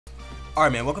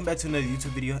Alright man, welcome back to another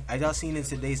YouTube video. As y'all seen in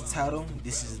today's title,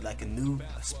 this is like a new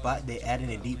spot they added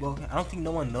in Deepwoken. I don't think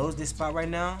no one knows this spot right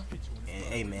now. And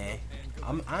hey man,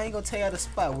 I ain't gonna tell y'all the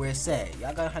spot where it's at.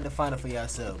 Y'all gonna have to find it for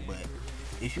yourself. But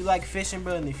if you like fishing,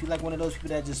 bro, and if you like one of those people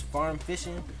that just farm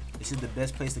fishing, this is the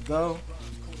best place to go.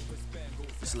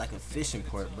 It's like a fishing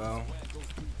port, bro.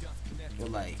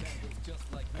 But like,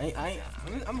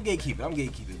 I'm gatekeeping.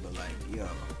 But like, yo.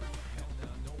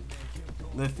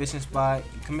 Little fishing spot.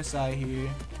 You come inside here.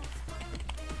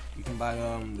 You can buy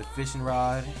the fishing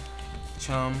rod,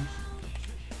 chum.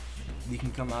 You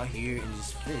can come out here and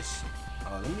just fish.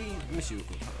 Let me see real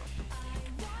quick. Hold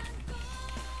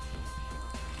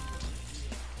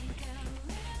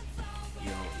on.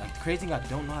 Yo, like the crazy thing, I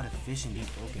don't know how to fish in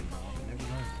Deepwoken, bro. I never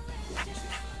learned.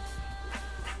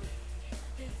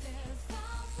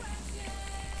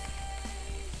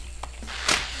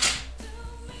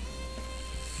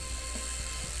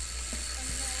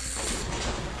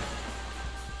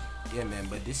 Yeah man,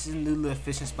 but this is a new little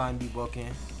fishing spot in Deepwoken.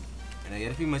 And yeah,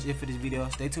 that's pretty much it for this video.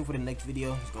 Stay tuned for the next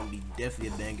video. It's gonna be definitely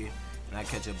a banger. And I'll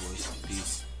catch up, boys.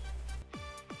 Peace.